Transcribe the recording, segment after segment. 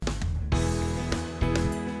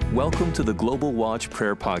Welcome to the Global Watch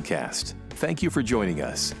Prayer Podcast. Thank you for joining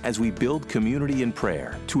us as we build community in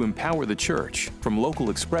prayer to empower the church from local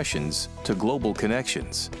expressions to global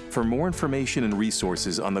connections. For more information and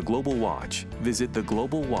resources on the Global Watch, visit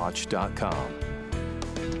theglobalwatch.com.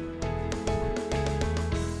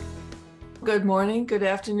 Good morning, good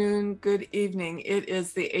afternoon, good evening. It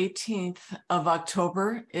is the 18th of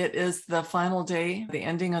October. It is the final day, the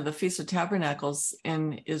ending of the Feast of Tabernacles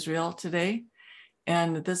in Israel today.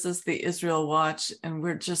 And this is the Israel Watch, and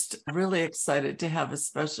we're just really excited to have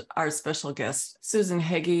our special guest, Susan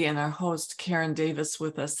Heggie, and our host, Karen Davis,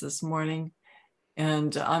 with us this morning.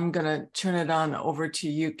 And I'm going to turn it on over to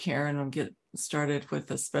you, Karen, and get started with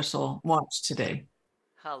the special watch today.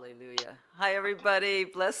 Hallelujah. Hi, everybody.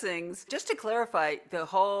 Blessings. Just to clarify,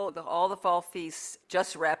 all the fall feasts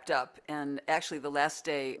just wrapped up, and actually the last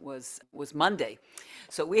day was Monday.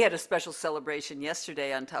 So we had a special celebration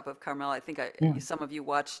yesterday on top of Carmel. I think some of you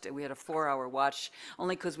watched. We had a 4-hour watch,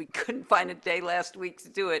 only because we couldn't find a day last week to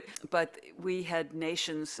do it. But we had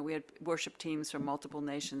nations. We had worship teams from multiple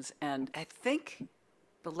nations, and I think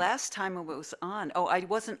the last time it was on. Oh, I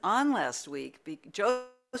wasn't on last week.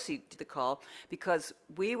 Josie did the call because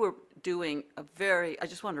we were doing I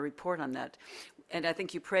just want to report on that. And I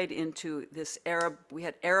think you prayed into this we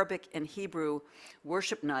had Arabic and Hebrew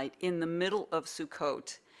worship night in the middle of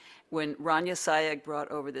Sukkot when Rania Sayeg brought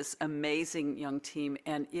over this amazing young team,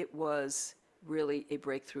 and it was really a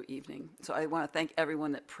breakthrough evening. So I want to thank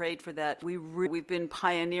everyone that prayed for that. We've been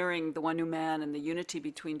pioneering the one new man and the unity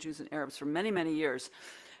between Jews and Arabs for many, many years.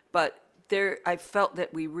 But I felt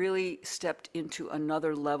that we really stepped into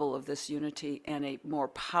another level of this unity and a more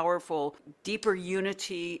powerful, deeper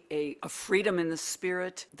unity, a freedom in the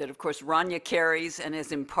spirit that, of course, Rania carries and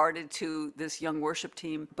has imparted to this young worship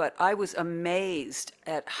team. But I was amazed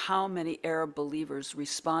at how many Arab believers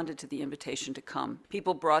responded to the invitation to come.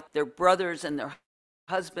 People brought their brothers and their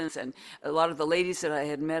husbands, and a lot of the ladies that I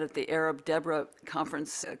had met at the Arab Deborah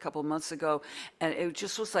conference a couple of months ago, and it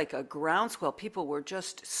just was like a groundswell. People were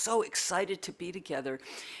just so excited to be together.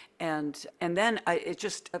 And then I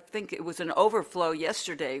think it was an overflow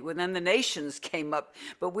yesterday when then the nations came up.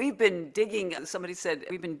 But we've been digging, somebody said,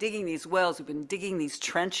 we've been digging these wells, we've been digging these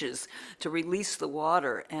trenches to release the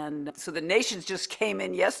water. And so the nations just came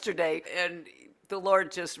in yesterday, and the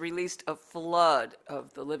Lord just released a flood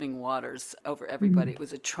of the living waters over everybody. It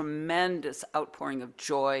was a tremendous outpouring of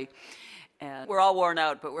joy. And we're all worn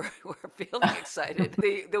out, but we're feeling excited.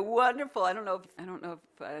 The wonderful, I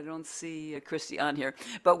don't see Christy on here,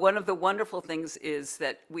 but one of the wonderful things is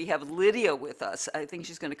that we have Lydia with us. I think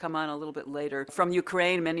she's going to come on a little bit later. From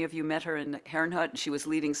Ukraine, many of you met her in Herrenhut. She was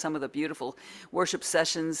leading some of the beautiful worship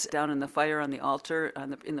sessions down in the fire on the altar,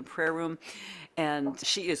 in the prayer room. And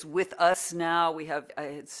she is with us now. I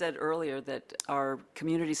had said earlier that our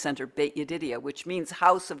community center, Beit Yedidia, which means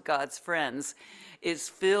House of God's Friends, is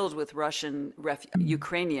filled with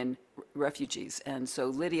Ukrainian refugees. And so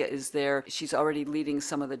Lydia is there. She's already leading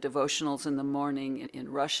some of the devotionals in the morning in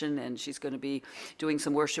Russian, and she's going to be doing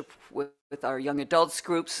some worship with our young adults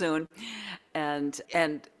group soon. And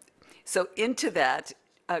so into that,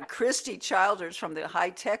 Christy Childers from the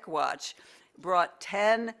High Tech Watch brought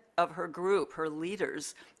 10 of her group, her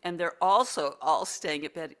leaders, and they're also all staying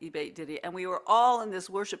at Beit Yedidia. And we were all in this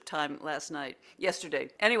worship time yesterday.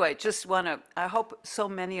 Anyway, I hope so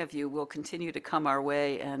many of you will continue to come our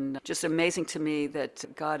way. And just amazing to me that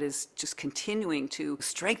God is just continuing to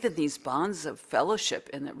strengthen these bonds of fellowship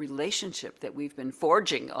and that relationship that we've been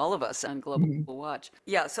forging, all of us on Global Watch.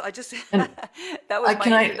 Yeah, so I just, that was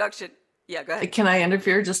my introduction. Yeah, go ahead. Can I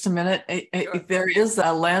interfere just a minute? Sure. There is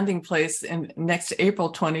a landing place next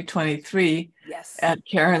April 2023 at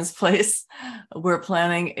Karen's place. We're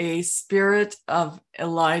planning a Spirit of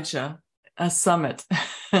Elijah, a summit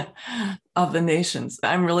of the nations.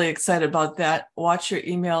 I'm really excited about that. Watch your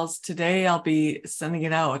emails today. I'll be sending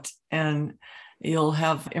it out, and you'll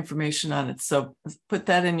have information on it. So put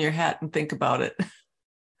that in your hat and think about it.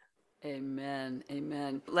 Amen.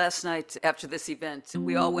 Amen. Last night after this event,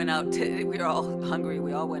 we all went out we were all hungry.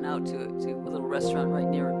 We all went out to a little restaurant right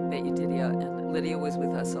near Beit Yedidia, and Lydia was with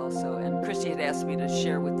us also. And Christy had asked me to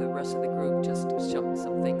share with the rest of the group just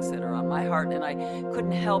some things that are on my heart. And I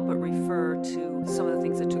couldn't help but refer to some of the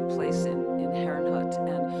things that took place in Herrenhut.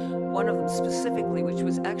 And one of them specifically, which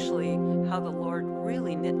was actually how the Lord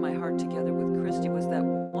really knit my heart together with Christy, was that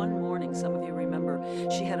one morning, some of you remember,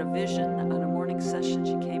 she had a vision on a morning session.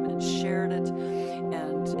 She came and shared it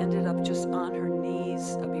and ended up just on her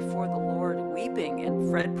knees before the Lord weeping. And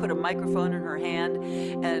Fred put a microphone in her hand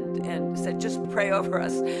and said, just pray over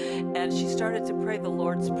us. And she started to pray the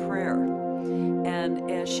Lord's Prayer. And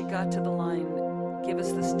as she got to the line, give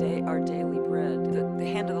us this day our daily bread. The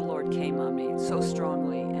hand of the Lord came on me so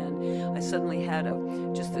strongly, and I suddenly had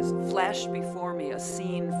just this flash before me, a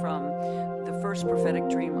scene from the first prophetic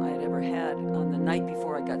dream I had ever had on the night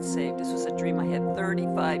before I got saved. This was a dream I had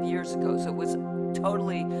 35 years ago, so it was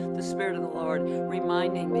totally the Spirit of the Lord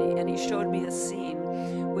reminding me, and he showed me a scene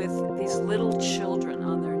with these little children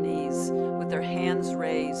on their knees with their hands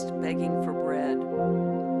raised, begging for bread,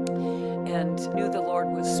 and knew the Lord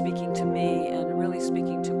was speaking to me and really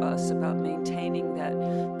speaking to us about maintaining that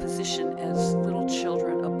position as little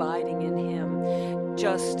children, abiding in him,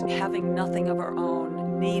 just having nothing of our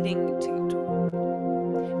own, needing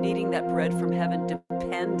that bread from heaven,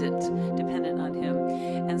 dependent on him.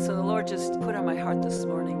 And so the Lord just put on my heart this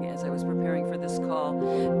morning as I was preparing for this call,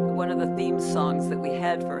 one of the theme songs that we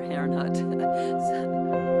had for Herrnhut.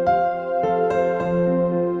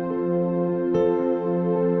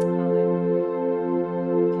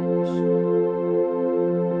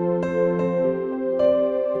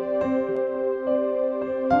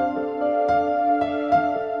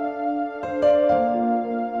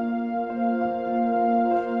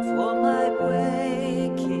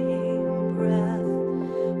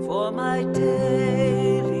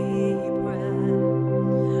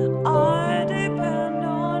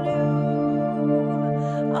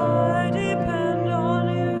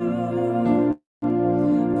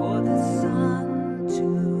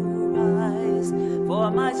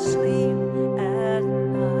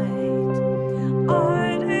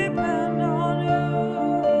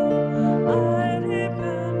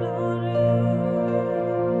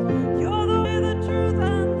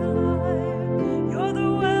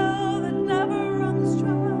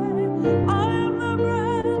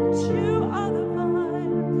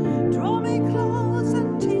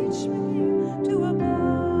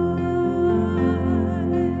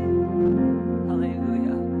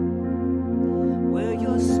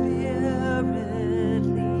 Your spirit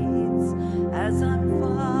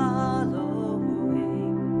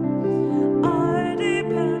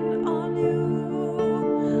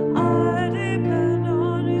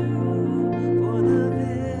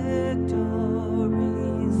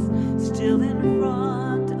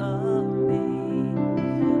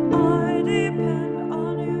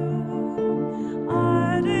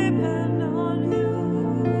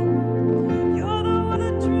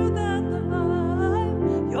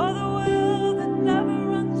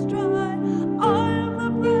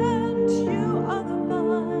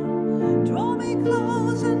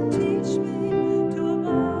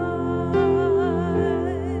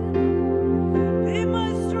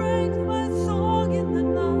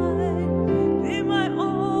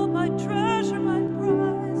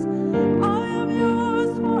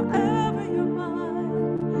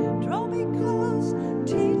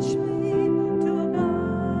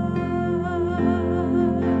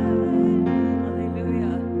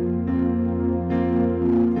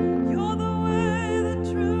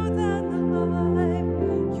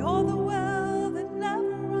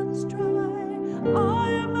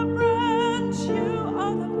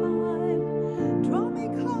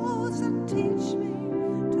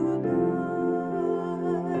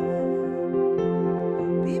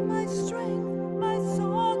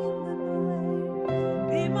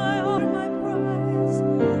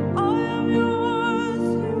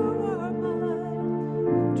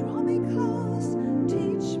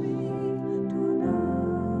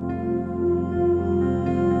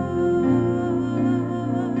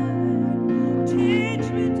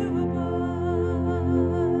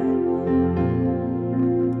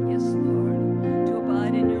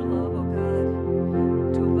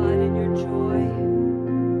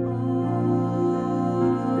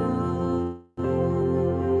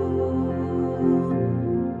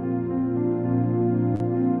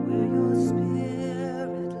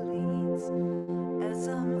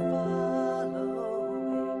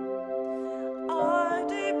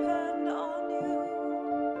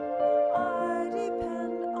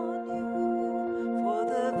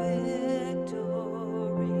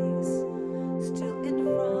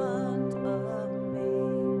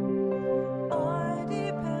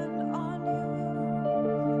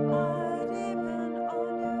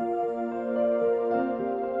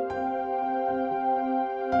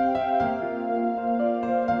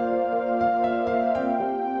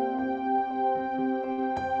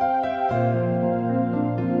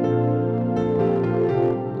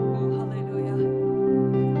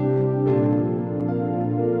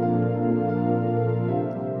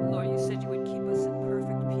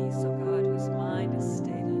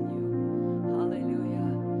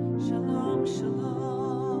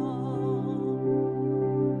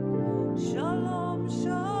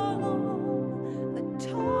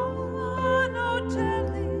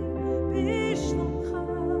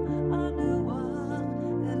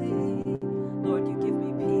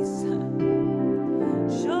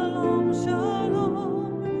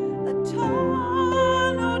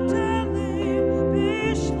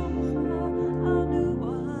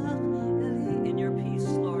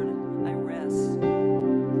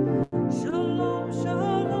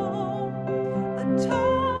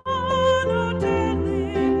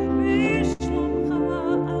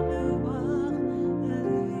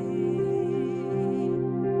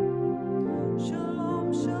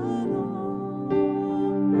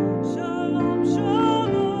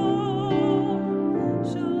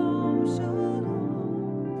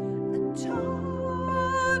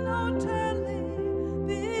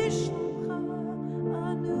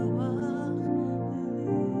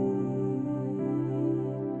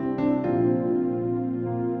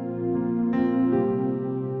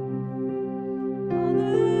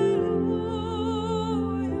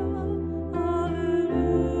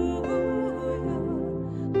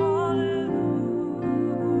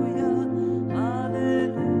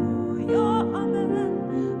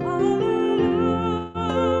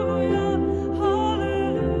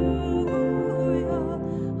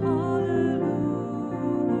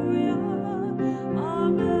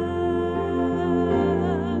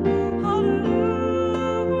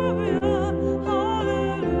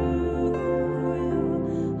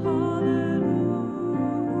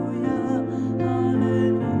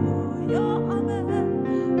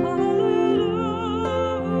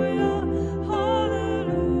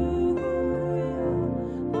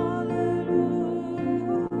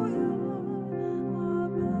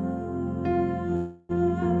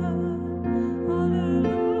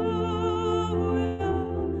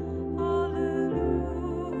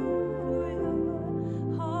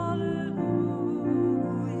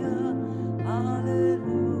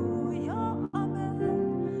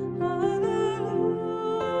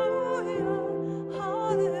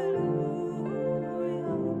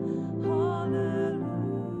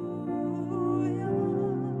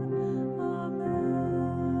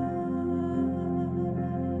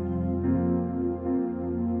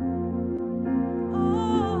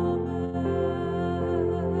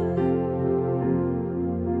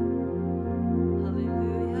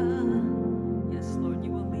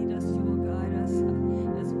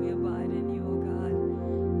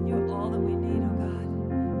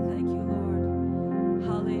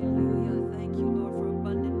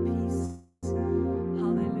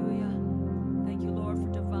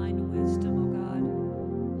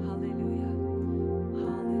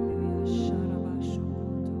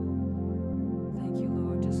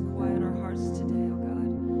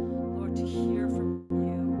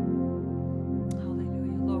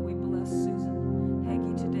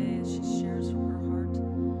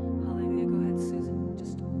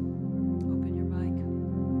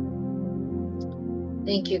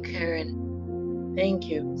Thank you, Karen. Thank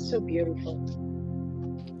you. So beautiful.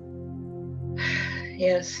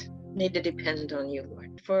 Yes, need to depend on you,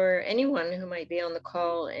 Lord. For anyone who might be on the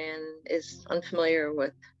call and is unfamiliar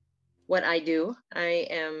with what I do,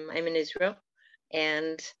 I'm in Israel,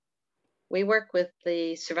 and we work with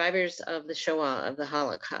the survivors of the Shoah, of the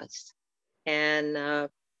Holocaust. And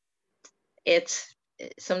it's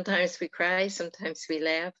sometimes we cry, sometimes we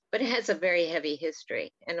laugh, but it has a very heavy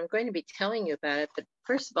history. And I'm going to be telling you about it. But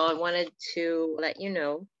first of all, I wanted to let you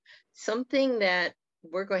know something that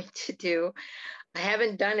we're going to do. I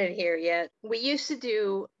haven't done it here yet. We used to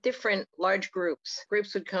do different large groups.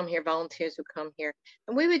 Groups would come here, volunteers would come here,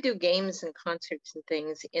 and we would do games and concerts and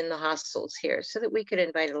things in the hostels here so that we could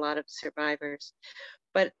invite a lot of survivors.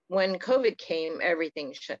 But when COVID came,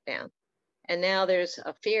 everything shut down. And now there's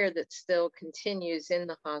a fear that still continues in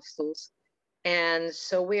the hostels. And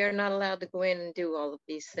so we are not allowed to go in and do all of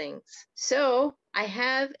these things. So I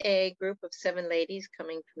have a group of 7 ladies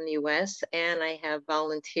coming from the US, and I have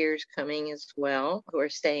volunteers coming as well who are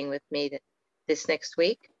staying with me this next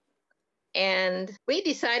week. And we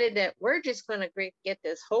decided that we're just going to get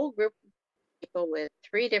this whole group of people with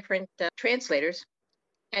 3 different translators,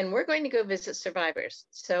 and we're going to go visit survivors.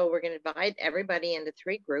 So we're going to divide everybody into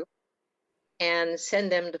 3 groups and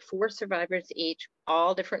send them to 4 survivors each,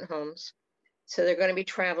 all different homes. So they're going to be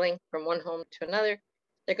traveling from one home to another.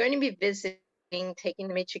 They're going to be visiting, taking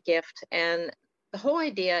them each a gift. And the whole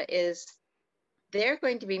idea is they're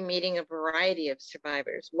going to be meeting a variety of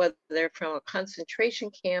survivors, whether they're from a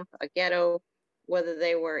concentration camp, a ghetto, whether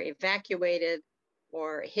they were evacuated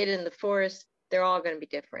or hid in the forest. They're all going to be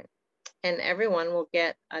different. And everyone will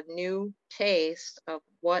get a new taste of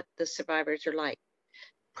what the survivors are like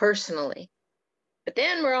personally. But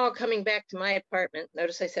then we're all coming back to my apartment.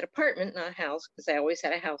 Notice I said apartment, not house, because I always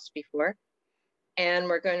had a house before. And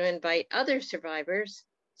we're going to invite other survivors.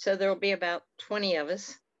 So there'll be about 20 of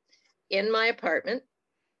us in my apartment.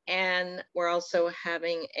 And we're also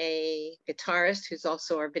having a guitarist who's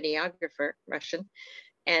also our videographer, Russian.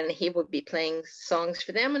 And he will be playing songs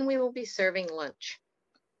for them, and we will be serving lunch.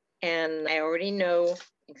 And I already know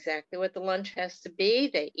exactly what the lunch has to be.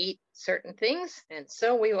 They eat certain things, and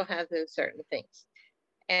so we will have those certain things.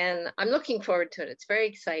 And I'm looking forward to it. It's very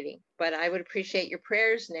exciting. But I would appreciate your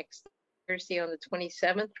prayers next Thursday on the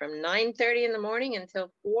 27th from 9:30 in the morning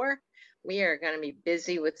until 4. We are going to be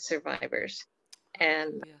busy with survivors.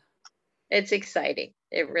 And it's exciting.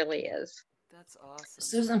 It really is. That's awesome.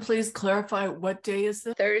 Susan, please clarify, what day is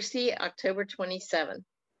this? Thursday, October 27th.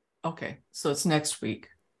 Okay, so it's next week.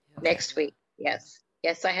 Next week, yes.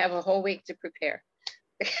 Yes, I have a whole week to prepare.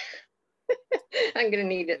 I'm going to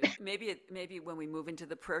need it. Maybe when we move into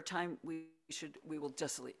the prayer time, we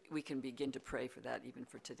can begin to pray for that even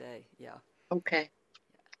for today. Yeah. Okay.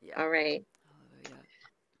 Yeah. All right. Yeah.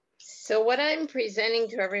 So what I'm presenting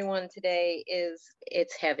to everyone today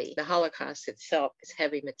it's heavy. The Holocaust itself is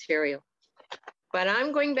heavy material. But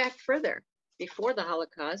I'm going back further before the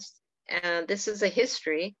Holocaust, and this is a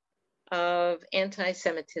history of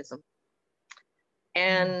anti-Semitism.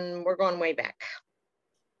 And we're going way back.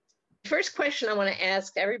 First question I want to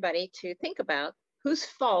ask everybody to think about, whose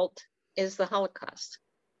fault is the Holocaust?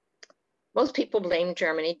 Most people blame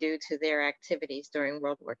Germany due to their activities during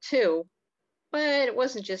World War II, but it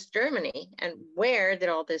wasn't just Germany. And where did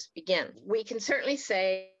all this begin? We can certainly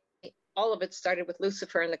say all of it started with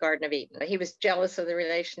Lucifer in the Garden of Eden. He was jealous of the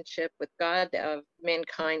relationship with God, of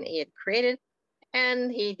mankind he had created,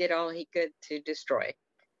 and he did all he could to destroy.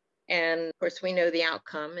 And of course, we know the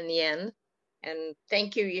outcome in the end. And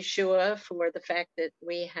thank you, Yeshua, for the fact that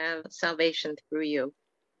we have salvation through you.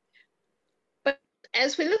 But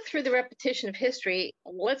as we look through the repetition of history,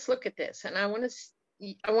 let's look at this. And I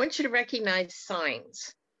want you to recognize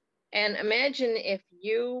signs. And imagine if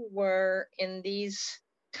you were in these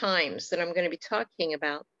times that I'm going to be talking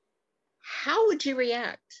about, how would you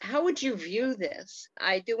react? How would you view this?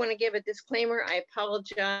 I do want to give a disclaimer. I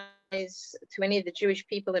apologize to any of the Jewish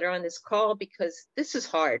people that are on this call because this is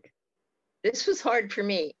hard. This was hard for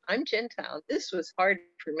me. I'm Gentile. This was hard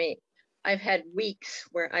for me. I've had weeks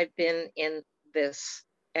where I've been in this,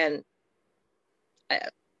 and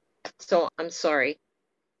so I'm sorry,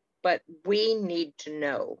 but we need to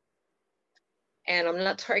know. And I'm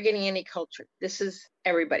not targeting any culture. This is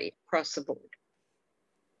everybody across the board.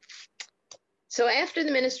 So after the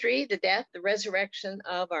ministry, the death, the resurrection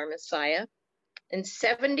of our Messiah, in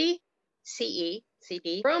 70 CE,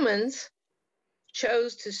 CD, Romans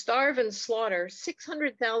chose to starve and slaughter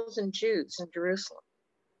 600,000 Jews in Jerusalem.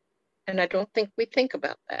 And I don't think we think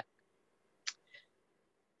about that.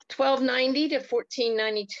 1290 to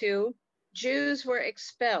 1492, Jews were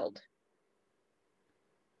expelled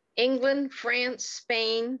England, France,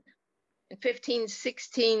 Spain. In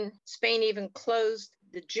 1516, Spain even closed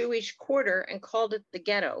the Jewish quarter and called it the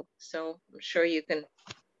ghetto. So I'm sure you can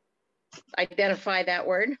identify that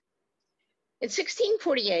word. In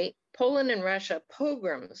 1648, Poland and Russia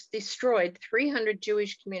pogroms destroyed 300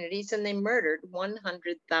 Jewish communities and they murdered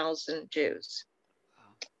 100,000 Jews.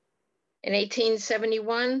 In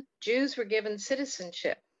 1871, Jews were given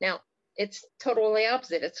citizenship. Now, it's totally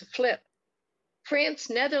opposite. It's a flip. France,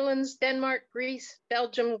 Netherlands, Denmark, Greece,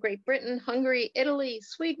 Belgium, Great Britain, Hungary, Italy,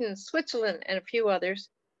 Sweden, Switzerland, and a few others,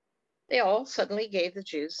 they all suddenly gave the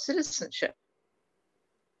Jews citizenship.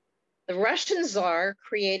 The Russian Tsar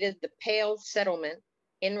created the Pale settlement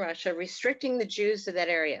in Russia, restricting the Jews to that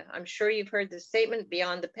area. I'm sure you've heard the statement,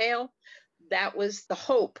 beyond the Pale. That was the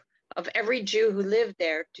hope of every Jew who lived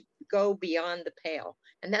there, to go beyond the Pale.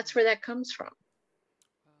 And that's where that comes from.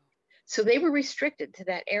 So they were restricted to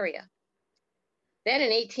that area. Then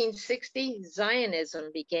in 1860,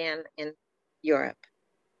 Zionism began in Europe.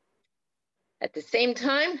 At the same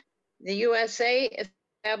time, the USA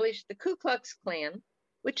established the Ku Klux Klan,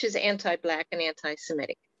 which is anti-Black and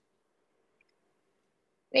anti-Semitic.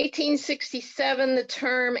 In 1867, the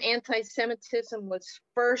term anti-Semitism was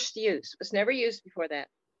first used. It was never used before that.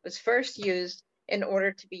 It was first used in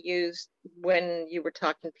order to be used when you were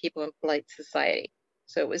talking to people in polite society.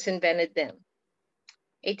 So it was invented then.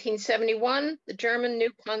 1871, the German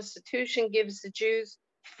new constitution gives the Jews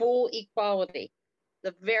full equality,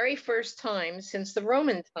 the very first time since the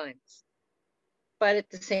Roman times. But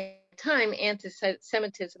at the same time,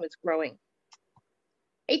 anti-Semitism is growing.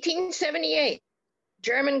 1878,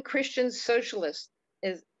 German Christian Socialist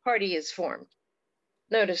Party is formed.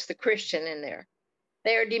 Notice the Christian in there.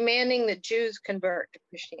 They are demanding that Jews convert to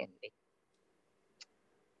Christianity.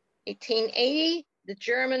 1880, the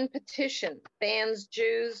German petition bans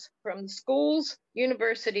Jews from schools,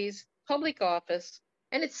 universities, public office,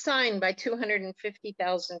 and it's signed by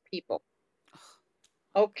 250,000 people.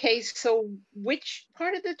 Okay, so which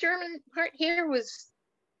part of the German part here was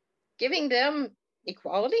giving them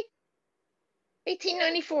equality?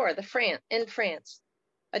 1894, in France,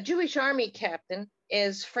 a Jewish army captain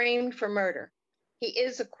is framed for murder. He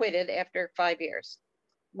is acquitted after 5 years.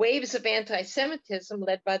 Waves of anti-Semitism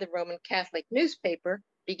led by the Roman Catholic newspaper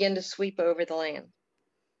begin to sweep over the land.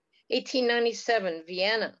 1897,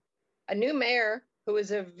 Vienna, a new mayor who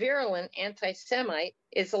is a virulent anti-Semite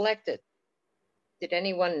is elected. Did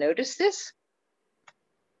anyone notice this?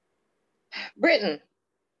 Britain,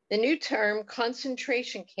 the new term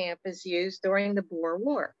concentration camp is used during the Boer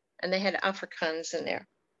War, and they had Afrikaans in there.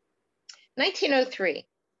 1903,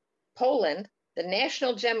 Poland, the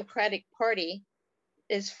National Democratic Party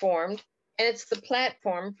is formed, and it's the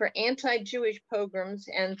platform for anti-Jewish pogroms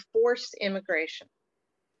and forced immigration.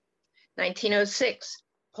 1906,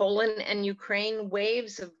 Poland and Ukraine,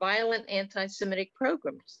 waves of violent anti-Semitic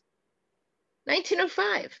pogroms.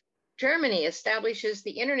 1905, Germany establishes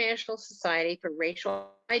the International Society for Racial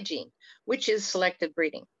Hygiene, which is selective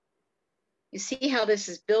breeding. You see how this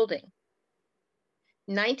is building.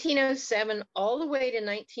 1907 all the way to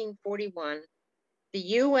 1941, the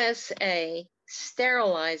USA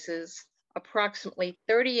sterilizes approximately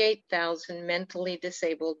 38,000 mentally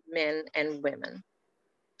disabled men and women.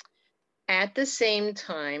 At the same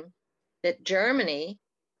time that Germany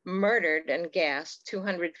murdered and gassed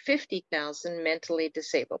 250,000 mentally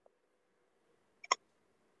disabled.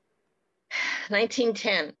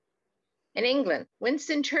 1910, in England,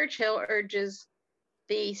 Winston Churchill urges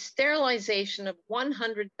the sterilization of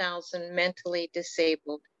 100,000 mentally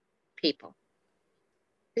disabled people.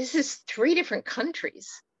 This is 3 different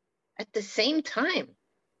countries at the same time.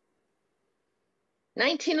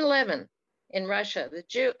 1911, in Russia,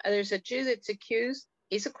 there's a Jew that's accused.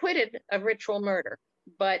 He's acquitted of ritual murder,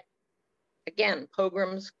 but again,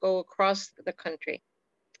 pogroms go across the country.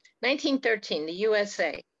 1913, the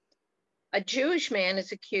USA, a Jewish man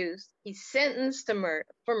is accused. He's sentenced for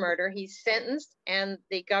murder. He's sentenced and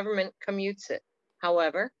the government commutes it.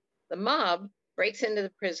 However, the mob breaks into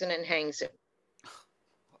the prison and hangs him.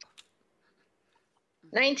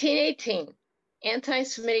 1918,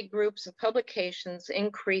 anti-Semitic groups and publications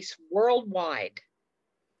increase worldwide.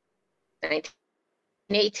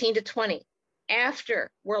 1918 to 20,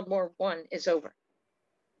 after World War I is over,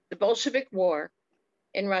 the Bolshevik War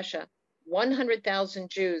in Russia, 100,000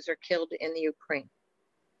 Jews are killed in the Ukraine.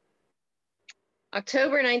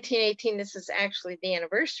 October 1918, this is actually the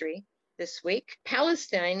anniversary this week,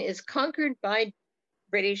 Palestine is conquered by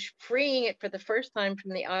British, freeing it for the first time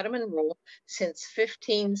from the Ottoman rule since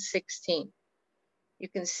 1516. You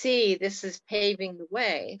can see this is paving the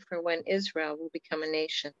way for when Israel will become a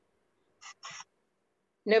nation.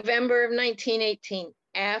 November of 1918,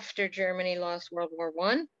 after Germany lost World War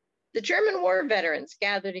I, the German war veterans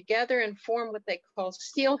gathered together and formed what they call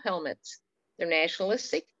Steel Helmets. They're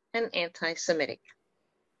nationalistic and anti-Semitic.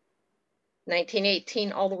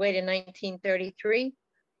 1918 all the way to 1933,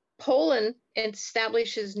 Poland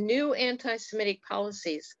establishes new anti-Semitic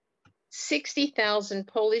policies. 60,000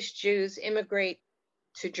 Polish Jews immigrate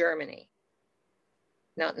to Germany,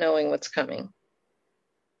 not knowing what's coming.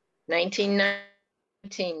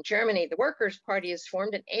 1919, Germany, the Workers' Party is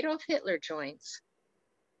formed and Adolf Hitler joins.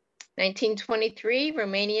 1923,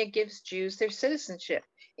 Romania gives Jews their citizenship.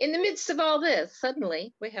 In the midst of all this,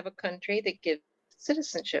 suddenly we have a country that gives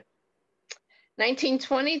citizenship.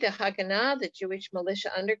 1920, the Haganah, the Jewish militia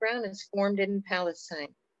underground, is formed in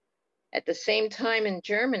Palestine. At the same time in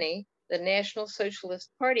Germany, the National Socialist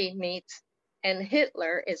Party meets and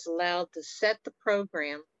Hitler is allowed to set the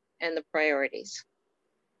program and the priorities.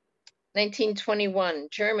 1921,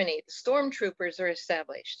 Germany, the stormtroopers are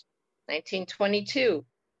established. 1922,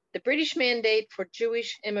 the British mandate for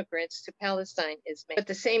Jewish immigrants to Palestine is made. At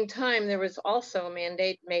the same time, there was also a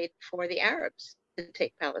mandate made for the Arabs to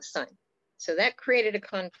take Palestine. So that created a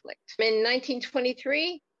conflict. In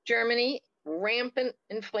 1923, Germany, rampant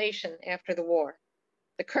inflation after the war.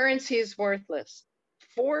 The currency is worthless.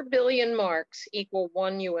 4 billion marks equal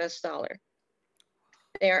 $1 US.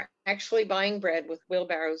 They're actually buying bread with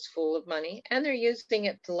wheelbarrows full of money, and they're using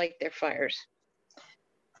it to light their fires.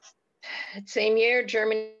 That same year,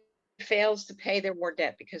 Germany fails to pay their war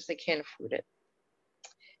debt because they can't afford it.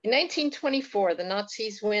 In 1924, the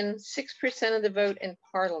Nazis win 6% of the vote in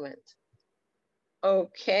parliament.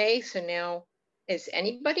 Okay, so now is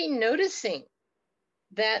anybody noticing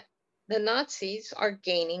that the Nazis are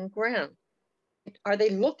gaining ground? Are they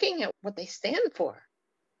looking at what they stand for?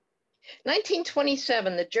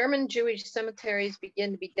 1927, the German Jewish cemeteries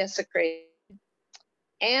begin to be desecrated,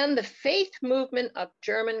 and the faith movement of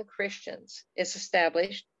German Christians is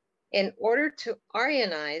established in order to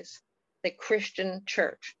Aryanize the Christian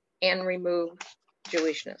church and remove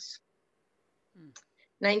Jewishness.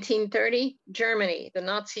 1930, Germany, the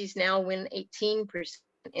Nazis now win 18%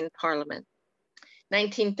 in parliament.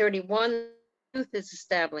 1931, youth is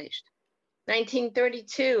established.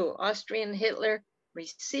 1932, Austrian Hitler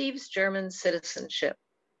receives German citizenship.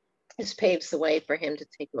 This paves the way for him to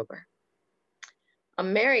take over.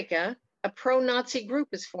 America, a pro-Nazi group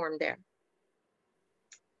is formed there.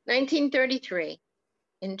 1933,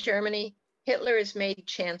 in Germany, Hitler is made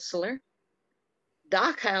chancellor.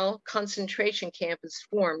 Dachau concentration camp is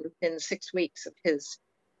formed within 6 weeks of his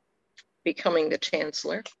becoming the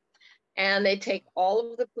chancellor. And they take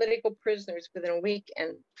all of the political prisoners within a week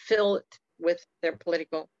and fill it with their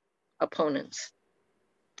political opponents.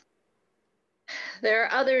 There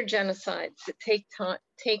are other genocides that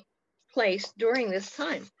take place during this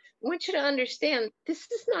time. I want you to understand, this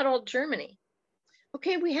is not all Germany.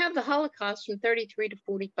 Okay, we have the Holocaust from 33 to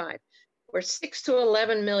 45, where 6 to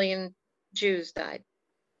 11 million Jews died.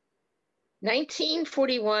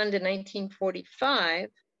 1941 to 1945,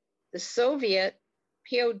 the Soviet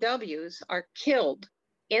POWs are killed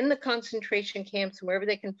in the concentration camps wherever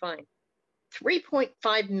they can find.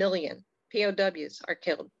 3.5 million POWs are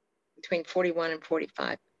killed between 41 and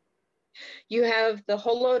 45. You have the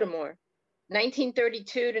Holodomor,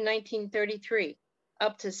 1932 to 1933.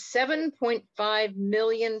 Up to 7.5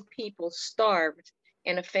 million people starved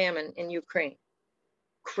in a famine in Ukraine.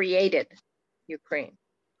 Created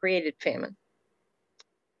famine.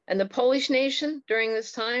 And the Polish nation during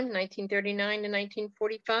this time, 1939 to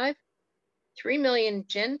 1945, 3 million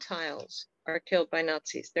Gentiles are killed by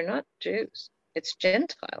Nazis. They're not Jews, it's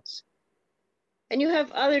Gentiles. And you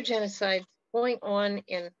have other genocides going on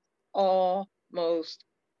in almost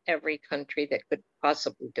every country that could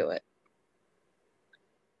possibly do it.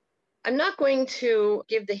 I'm not going to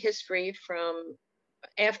give the history from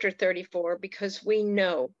after 34 because we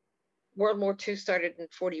know World War II started in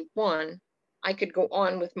 41. I could go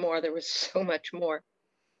on with more. There was so much more.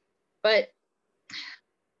 But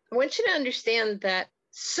I want you to understand that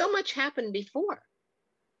so much happened before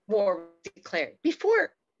war was declared,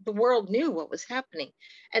 before the world knew what was happening.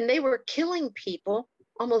 And they were killing people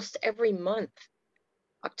almost every month.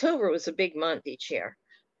 October was a big month each year.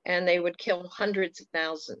 And they would kill hundreds of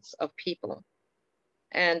thousands of people.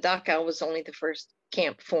 And Dachau was only the first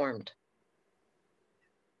camp formed.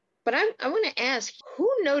 But I want to ask, who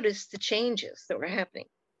noticed the changes that were happening?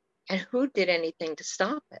 And who did anything to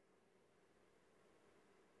stop it?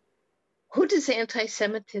 Who does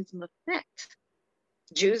anti-Semitism affect?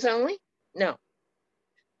 Jews only? No.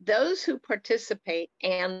 Those who participate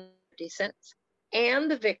and descendants, and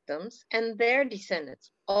the victims and their descendants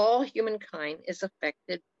all humankind is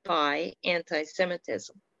affected by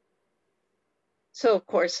anti-Semitism. So, of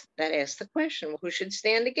course, that asks the question, well, who should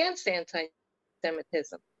stand against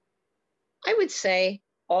anti-Semitism? I would say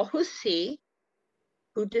all who see,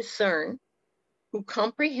 who discern, who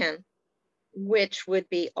comprehend, which would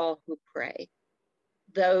be all who pray,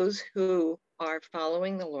 those who are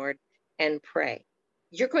following the Lord and pray.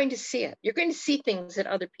 You're going to see it. You're going to see things that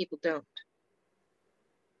other people don't.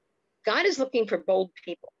 God is looking for bold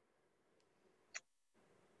people.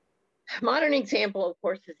 A modern example, of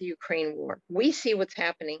course, is the Ukraine war. We see what's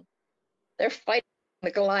happening. They're fighting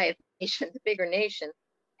the Goliath nation, the bigger nation,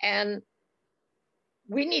 and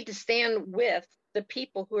we need to stand with the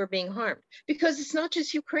people who are being harmed, because it's not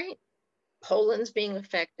just Ukraine. Poland's being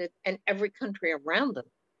affected, and every country around them,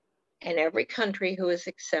 and every country who is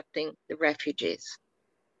accepting the refugees.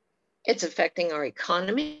 It's affecting our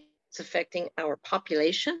economy. It's affecting our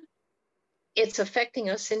population. It's affecting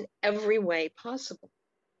us in every way possible.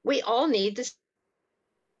 We all need to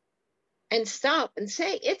and stop and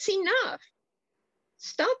say, it's enough.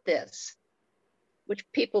 Stop this,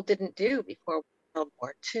 which people didn't do before World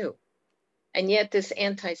War II. And yet this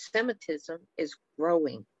anti-Semitism is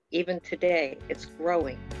growing. Even today, it's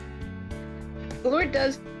growing. The Lord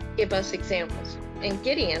does give us examples. And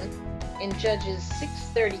Gideon, in Judges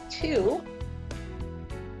 6:32,